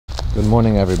Good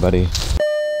morning, everybody.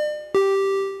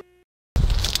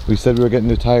 We said we were getting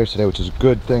new tires today, which is a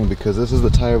good thing because this is the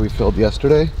tire we filled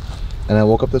yesterday, and I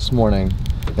woke up this morning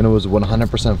and it was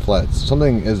 100% flat.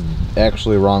 Something is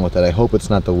actually wrong with it. I hope it's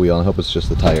not the wheel, I hope it's just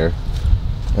the tire.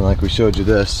 And like we showed you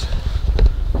this,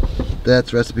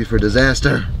 that's recipe for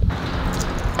disaster.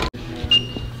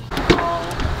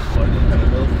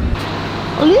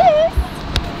 Yes.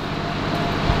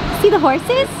 See the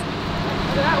horses?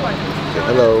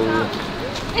 Hello.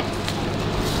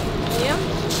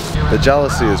 The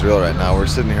jealousy is real right now. We're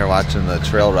sitting here watching the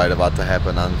trail ride about to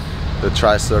happen on the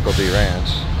Tri-Circle D Ranch.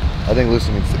 I think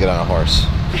Lucy needs to get on a horse.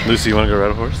 Lucy, you want to go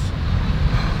ride a horse?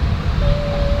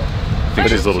 I think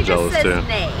she's a little jealous too.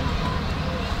 Nay.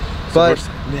 But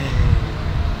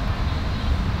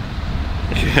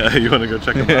yeah, you want to go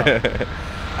check them out?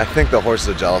 I think the horses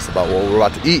are jealous about what we're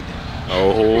about to eat.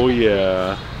 Oh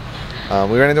yeah.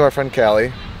 We ran into our friend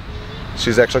Callie.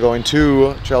 She's actually going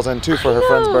to Trails End 2 for her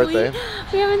friend's birthday.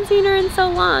 We haven't seen her in so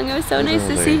long. It was so nice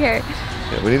to see her.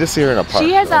 Yeah, we need to see her in a park.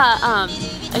 She has a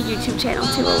YouTube channel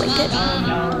too. We'll link it.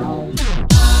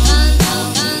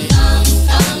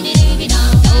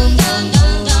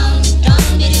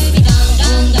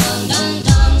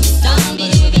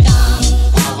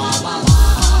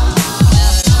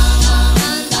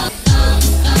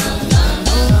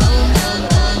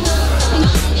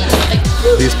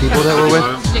 These people that we're with,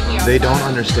 they don't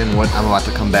understand what I'm about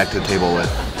to come back to the table with.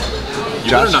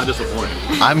 You better not disappoint.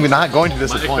 I'm not going to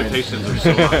disappoint. My expectations are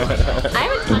so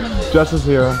high. Jess is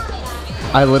here.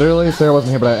 I literally, Sarah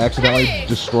wasn't here, but I accidentally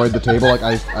destroyed the table. Like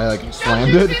I like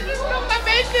slammed it.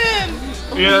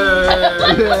 Yay!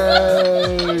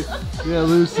 Yay! Yeah,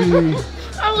 Lucy.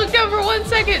 I looked up for 1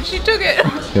 second, she took it.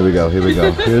 Here we go, here we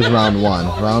go. Here's round one.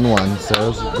 Round one.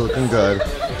 Sarah's looking good.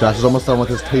 Josh is almost done with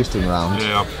his tasting round.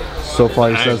 Yeah. So far,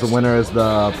 he says the winner is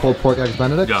the pulled pork eggs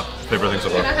Benedict. Yeah, favorite thing so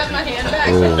far. I have my hand back.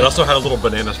 It also had a little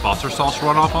banana Foster sauce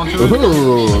run off onto it.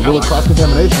 Ooh, a little cross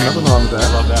contamination. Nothing wrong with that.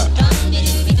 I love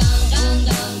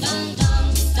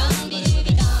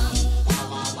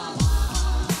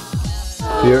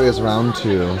that. Here is round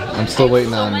two. I'm still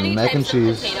waiting on mac and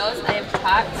cheese. Potatoes. I have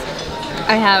tots.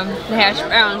 I have the hash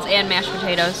browns and mashed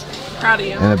potatoes. Proud of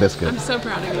you. And a biscuit. I'm so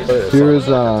proud of you.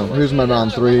 Here's my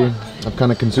round three. I've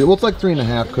kind of consumed. Well, it's like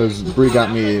 3.5 because Bree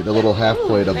got me the little half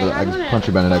plate of the eggs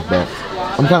country Benedict, but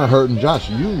I'm kind of hurting. Josh,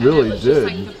 you really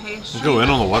did. Just go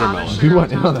in on the watermelon. You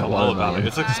went in on that I'm all about it. watermelon.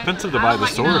 It's expensive to buy at the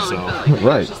store, so.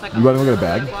 Right. You want to get a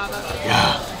bag?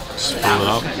 Yeah. Just fill it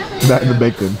up. That and the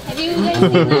bacon.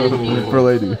 For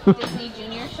lady. Disney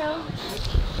Junior show.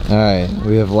 Alright,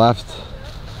 we have left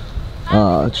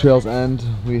Trails End.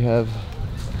 We have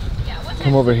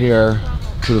come over here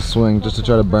to the swing just to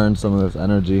try to burn some of this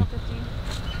energy.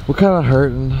 We're kind of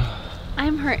hurting.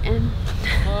 I'm hurting.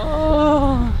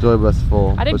 Oh. Joy Best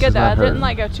full. I did good though. I didn't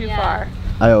like go too far.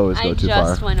 I always go too far. I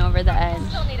just went over the edge.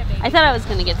 I thought I was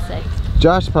gonna get sick.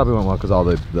 Josh probably went well because all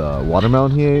the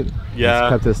watermelon he ate. Yeah. It's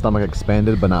kept his stomach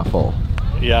expanded but not full.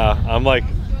 Yeah, I'm like,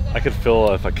 I could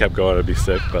feel if I kept going I'd be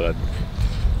sick, but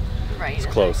it's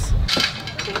close.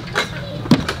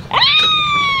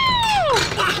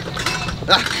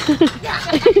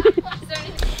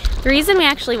 The reason we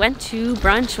actually went to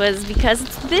brunch was because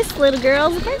it's this little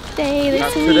girl's birthday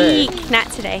this week.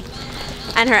 Not today.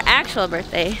 On her actual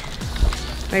birthday,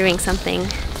 we're doing something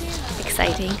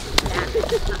exciting.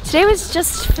 Today was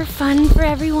just for fun for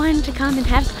everyone to come and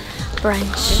have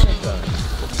brunch.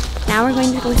 Now we're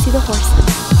going to go see the horses.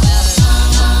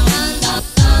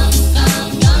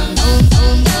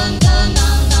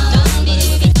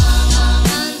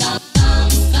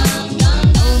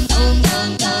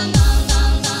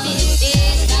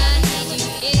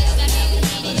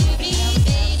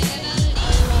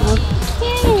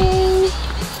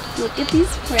 Look at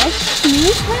these fresh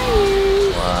new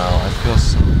tires. Wow, I feel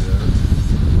so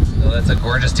good. So that's a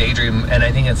gorgeous daydream, and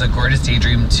I think it's a gorgeous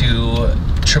daydream to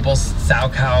triple sow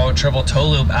cow, triple toe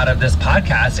loop out of this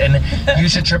podcast, and you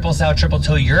should triple sow, triple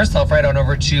toe yourself right on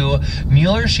over to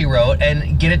Mueller, She Wrote,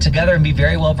 and get it together and be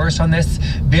very well versed on this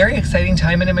very exciting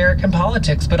time in American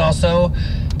politics, but also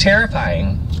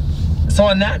terrifying. So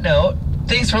on that note,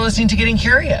 thanks for listening to Getting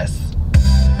Curious.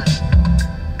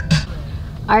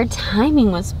 Our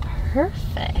timing was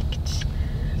perfect.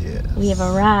 Yes. We have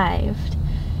arrived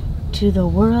to the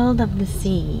world of the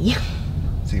sea.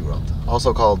 SeaWorld.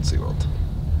 Also called SeaWorld.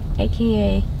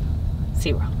 AKA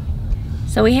SeaWorld.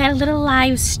 So we had a little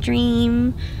live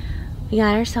stream. We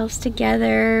got ourselves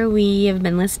together. We have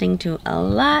been listening to a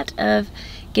lot of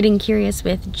Getting Curious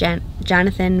with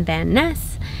Jonathan Van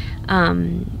Ness.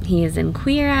 He is in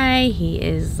Queer Eye. He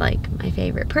is like my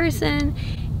favorite person.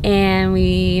 and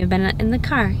we've been in the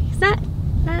car. He's not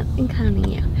counting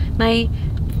you. My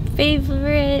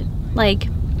favorite, like,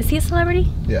 is he a celebrity?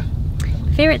 Yeah.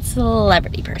 Favorite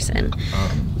celebrity person.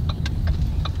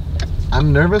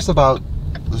 I'm nervous about,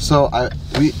 so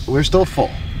we're still full.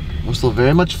 We're still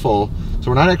very much full. So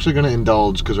we're not actually going to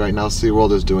indulge because right now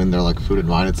SeaWorld is doing their like food and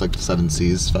wine. It's like the Seven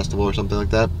Seas Festival or something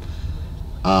like that.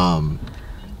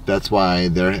 That's why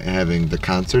they're having the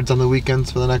concerts on the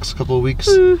weekends for the next couple of weeks.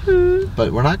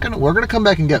 But we're gonna come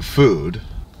back and get food.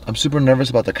 I'm super nervous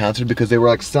about the concert because they were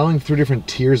like selling 3 different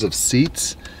tiers of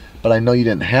seats, but I know you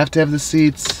didn't have to have the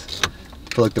seats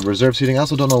for like the reserved seating. I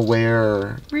also don't know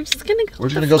where. We're just gonna go. We're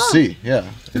just gonna go see. Yeah,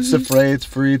 it's the Fray. It's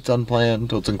free. It's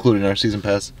unplanned. So it's included in our season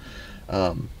pass.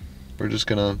 We're just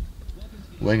gonna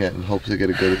wing it and hope to get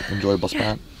a good, enjoyable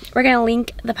spot. We're gonna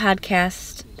link the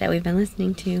podcast that we've been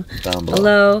listening to Down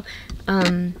below.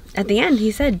 At the end,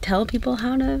 he said, tell people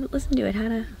how to listen to it, how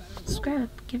to subscribe.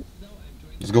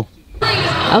 Let's go.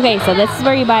 Okay, so this is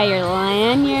where you buy your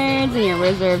lanyards and your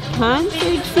reserved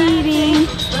concert seating.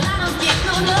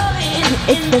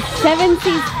 It's the Seven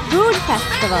Seas Food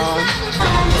Festival.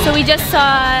 So we just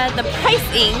saw the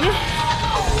pricing,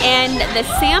 and the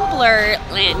sampler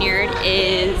lanyard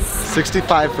is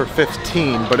 65 for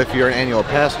 15, but if you're an annual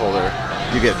pass holder,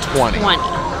 you get 20.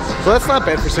 So that's not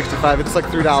bad for 65. It's like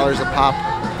 $3 a pop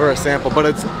for a sample, but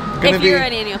it's gonna if be you're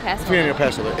an annual pass holder. If you're an annual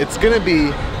pass holder, it's gonna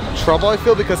be trouble. I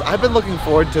feel because I've been looking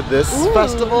forward to this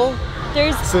festival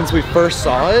since we first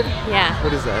saw it. Yeah.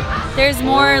 What is that? There's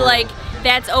more like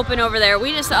that's open over there.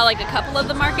 We just saw like a couple of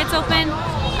the markets open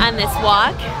on this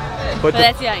walk, but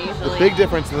that's not usually. The big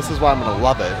difference, and this is why I'm gonna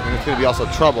love it, and it's gonna be also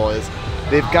trouble, is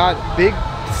they've got big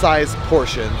size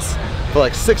portions for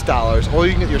like $6, or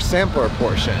you can get your sampler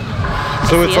portion.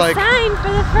 So it's like sign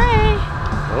for the Fray.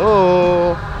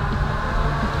 Oh,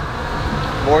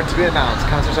 more to be announced.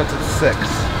 Concert starts at 6.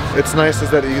 It's nice is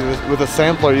that with a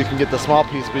sampler you can get the small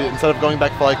piece, but instead of going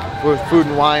back for like with food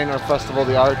and wine or Festival of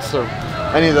the Arts or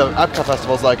any of the Epcot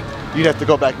festivals, like you'd have to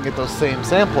go back and get those same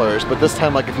samplers. But this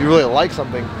time, like if you really like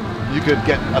something, you could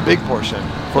get a big portion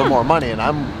for more money, and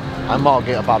I'm all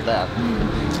about that.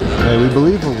 Okay, we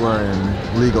believe we're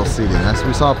in legal seating.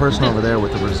 We saw a person over there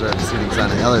with the reserved seating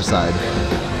sign on the other side,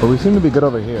 but we seem to be good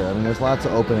over here. I mean, there's lots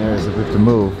of open areas if we have to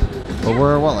move, but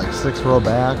we're what, like 6th row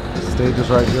back. The stage is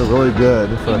right here, really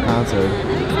good for a concert.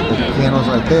 The piano's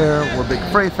right there. We're big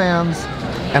Fray fans,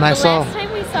 and last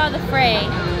time we saw the Fray,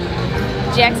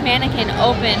 Jack's Mannequin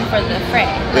opened for the Fray.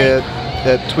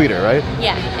 At Tweeter, right?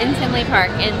 Yeah, in Tinley Park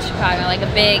in Chicago, like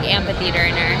a big amphitheater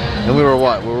in there. And we were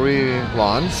what? Were we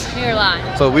lawns? We were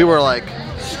lawns. So we were like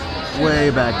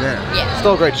way back there. Yeah.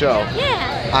 Still a great show.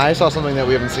 Yeah. I saw something that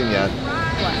we haven't seen yet.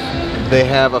 What? They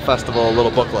have a festival, a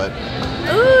little booklet.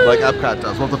 Ooh. Like Epcot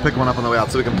does. We'll have to pick one up on the way out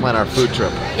so we can plan our food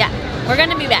trip. Yeah, we're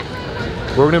gonna be back.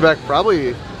 We're gonna be back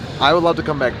probably, I would love to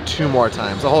come back 2 more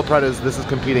times. The whole part is this is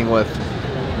competing with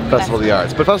Festival of the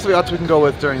Arts. But Festival of the Arts we can go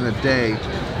with during the day.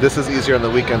 This is easier on the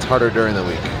weekends, harder during the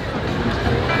week.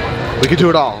 We could do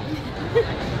it all.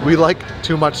 We like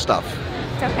too much stuff.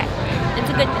 It's okay. It's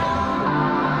a good thing.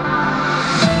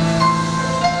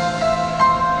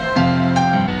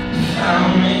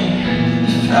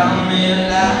 Found me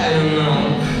lying on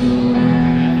the floor.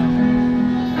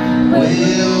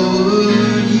 Where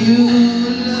would you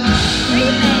love?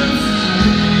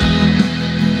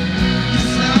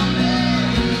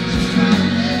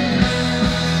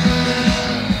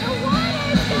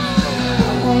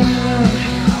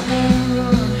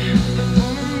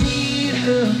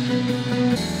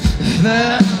 If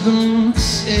I don't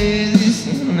say this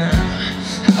now,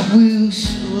 I will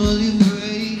surely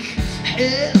break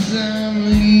as I'm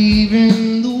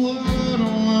leaving the world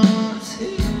alone.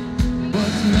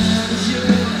 What's mine is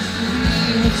yours,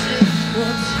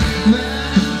 what's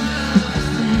mine is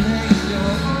to make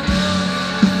your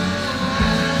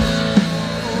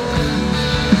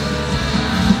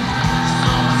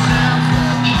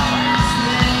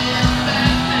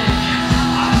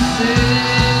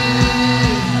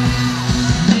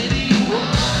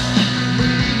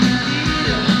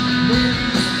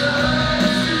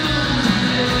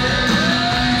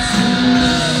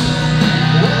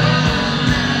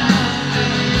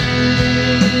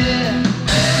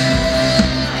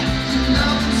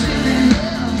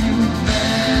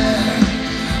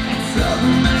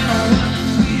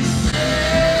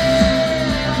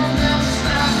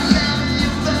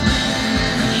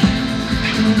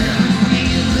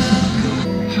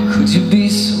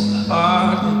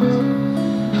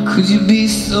could you be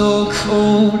so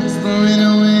cold as the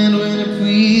winter wind when it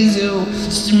breathes you?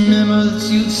 Just remember that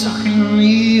you're talking to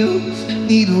me. You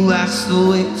need to wax the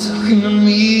way you're talking to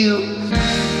me.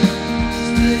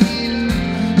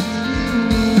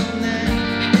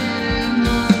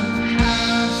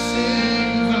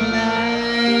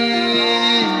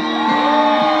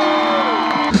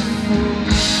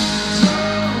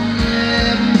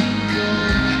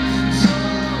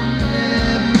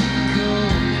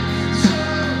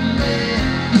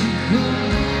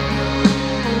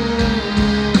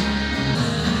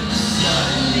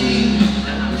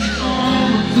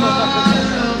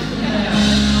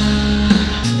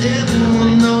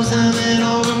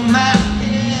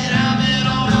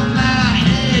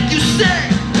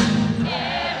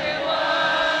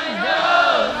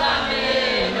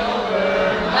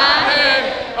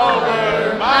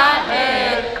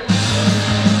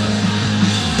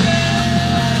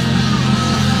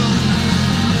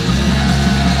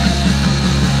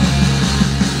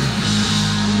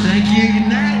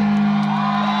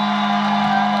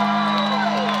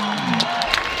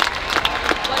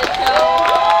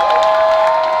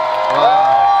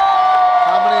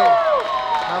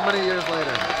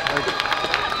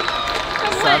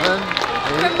 7, 8?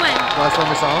 From when? Last time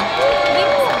we saw him? I think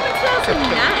it was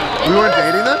 2009. We weren't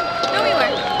dating then? No, we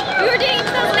weren't. We were dating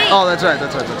in 2008. Oh, that's right.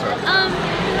 That's right.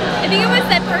 I think it was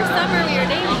that first summer we were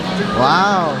dating.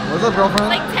 Wow. What's up,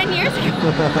 girlfriend? Like 10 years ago.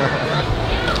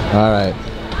 All right.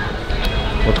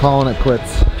 We're calling it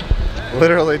quits.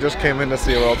 Literally just came into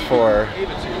SeaWorld for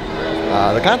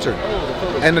the concert.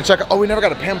 And to check, oh, we never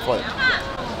got a pamphlet.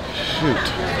 Shoot.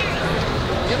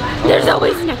 There's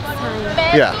always next time.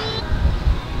 Yeah.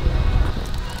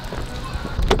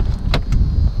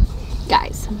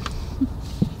 Guys,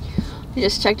 we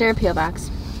just checked our appeal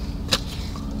box.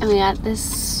 And we got the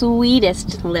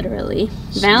sweetest, literally,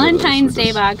 Valentine's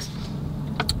Day box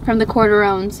from the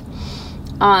Corderones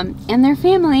and their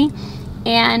family.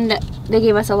 And they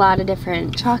gave us a lot of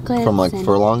different chocolates. From like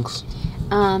furlongs.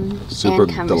 Super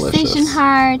and conversation delicious.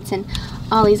 hearts and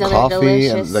all these other Coffee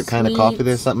delicious and the kind of coffee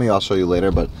they sent me, I'll show you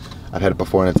later, but I've had it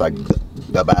before and it's like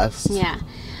the best. Yeah.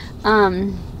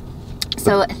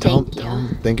 So thank you.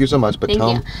 Thank you so much. But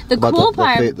tell them the about cool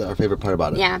part, our favorite part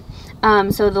about it. Yeah.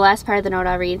 So the last part of the note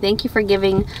I'll read. Thank you for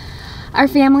giving our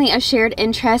family a shared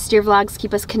interest. Your vlogs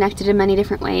keep us connected in many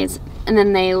different ways. And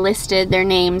then they listed their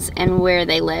names and where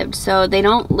they lived. So they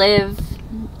don't live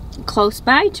close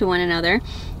by to one another,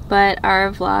 but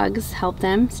our vlogs help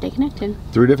them stay connected.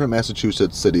 3 different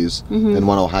Massachusetts cities and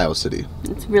 1 Ohio city.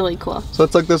 It's really cool. So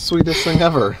it's like the sweetest thing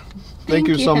ever. Thank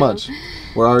you so much.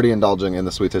 We're already indulging in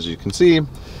the sweets, as you can see.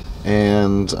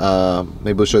 And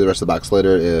maybe we'll show you the rest of the box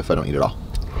later if I don't eat it all.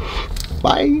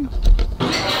 Bye.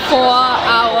 4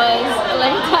 hours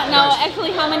later. No,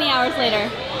 actually, how many hours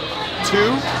later?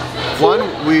 2.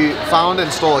 1, we found and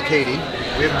stole a Katie.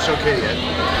 We haven't shown Katie yet.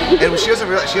 And she doesn't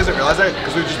realize that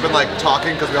because we've just been like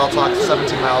talking because we all talk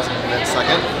 17 miles in a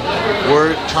second.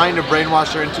 We're trying to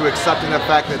brainwash her into accepting the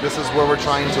fact that this is where we're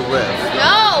trying to live.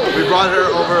 No! We brought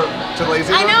her over to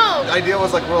Lazy Moon. I know! The idea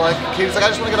was like, we're like, Katie's like, I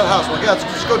just want to get out of the house. We're like, yeah, let's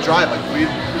just go drive. Like,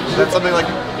 that's something like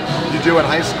you do in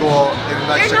high school in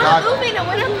like Chicago. You're not moving to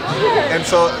Winter Park. And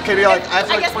so Katie, like,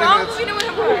 after like 20 minutes, moving to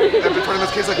Winter Park. after 20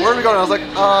 minutes, Katie's like, where are we going? I was like,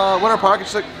 Winter Park. And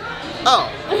she's like, oh.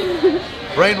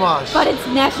 Brainwash. But it's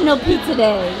National Pizza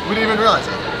Day. We didn't even realize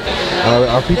it.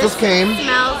 Our pizzas came.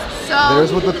 Smells so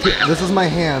There's what this is my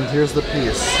hand. Here's the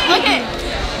piece. Okay.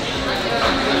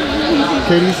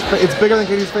 It's bigger than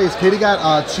Katie's face. Katie got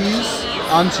cheese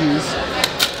on cheese.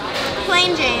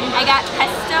 Plain Jane. I got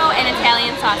pesto and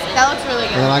Italian sausage. That looks really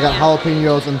good. And then I got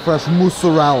jalapenos and fresh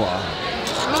mozzarella.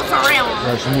 Mozzarella.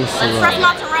 Fresh mozzarella. Fresh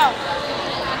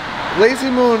mozzarella. Lazy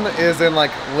Moon is in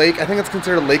like Lake, I think it's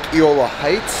considered Lake Eola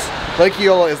Heights. Lake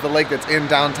Eola is the lake that's in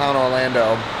downtown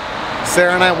Orlando.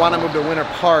 Sarah and I want to move to Winter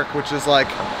Park, which is like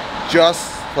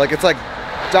just like, it's like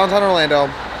downtown Orlando.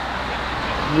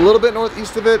 A little bit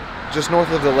northeast of it, just north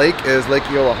of the lake is Lake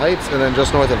Eola Heights, and then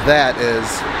just north of that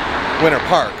is Winter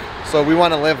Park. So we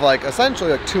want to live like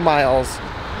essentially like 2 miles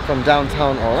from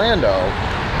downtown Orlando.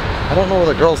 I don't know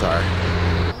where the girls are.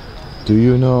 Do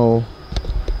you know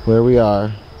where we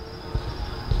are?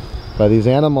 By these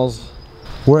animals.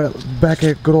 We're back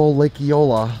at good old Lake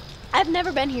Eola. I've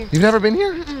never been here. You've never been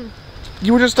here? Mm-mm.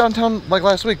 You were just downtown like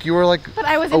last week. You were like... But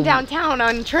I was in downtown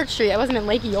on Church Street. I wasn't in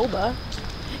Lake Eola.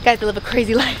 Guys, they live a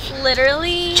crazy life.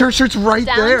 Literally. Church Street's right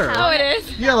there. Oh, it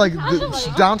is? Yeah, like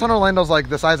downtown Orlando's like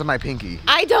the size of my pinky.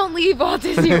 I don't leave Walt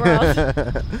Disney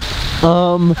World.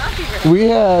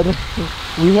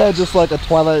 we had just like a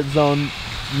Twilight Zone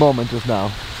moment just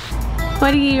now.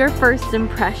 What are your first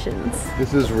impressions?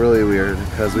 This is really weird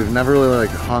because we've never really like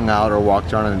hung out or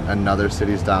walked around in another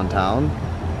city's downtown.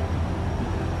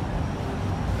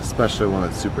 Especially one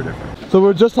that's super different. So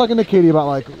we're just talking to Katie about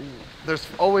like, there's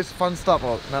always fun stuff,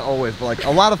 well not always, but like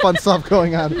a lot of fun stuff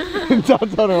going on in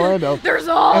downtown Orlando. There's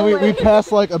always. And we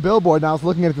passed like a billboard and I was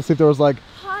looking at it to see if there was like,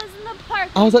 Pause in the park.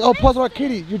 I was like, oh, pause in the park,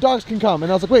 Katie, your dogs can come.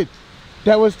 And I was like, wait,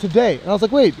 that was today. And I was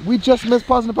like, wait, we just missed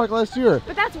Pause in the Park last year.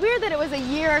 But that's weird that it was a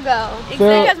year ago. So,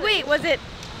 because wait, was it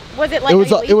like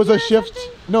it was a shift?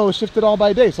 No, it was shifted all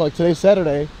by day. So like today's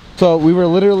Saturday. So we were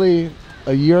literally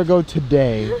a year ago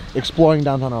today exploring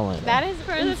downtown Orlando. That is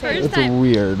for the first It's time.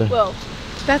 weird. Whoa,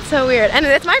 that's so weird. And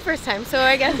it's my first time, so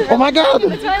I guess. Oh my God!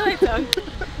 The Twilight Zone.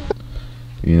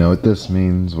 You know what this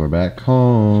means? We're back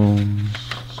home.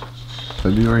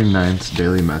 February 9th's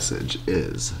daily message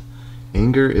is: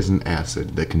 anger is an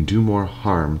acid that can do more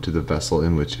harm to the vessel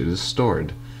in which it is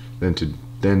stored than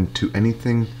to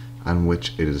anything on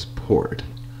which it is poured.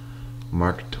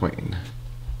 Mark Twain.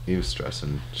 Eve's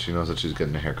stressing. She knows that she's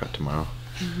getting a haircut tomorrow.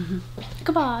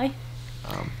 Goodbye.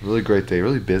 Really great day,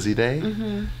 really busy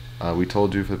day. We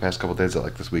told you for the past couple of days that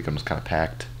like this week I'm just kind of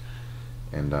packed.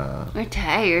 And We're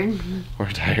tired.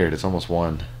 we're tired. It's almost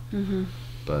 1.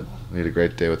 But we had a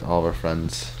great day with all of our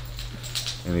friends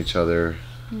and each other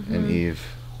and Eve.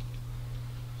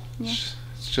 Yeah.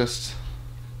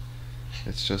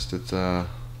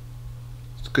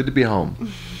 It's good to be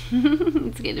home.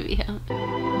 It's good to be home.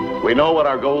 We know what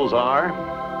our goals are.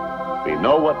 We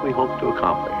know what we hope to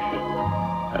accomplish.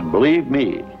 And believe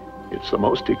me, it's the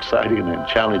most exciting and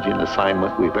challenging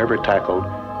assignment we've ever tackled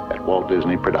at Walt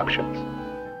Disney Productions.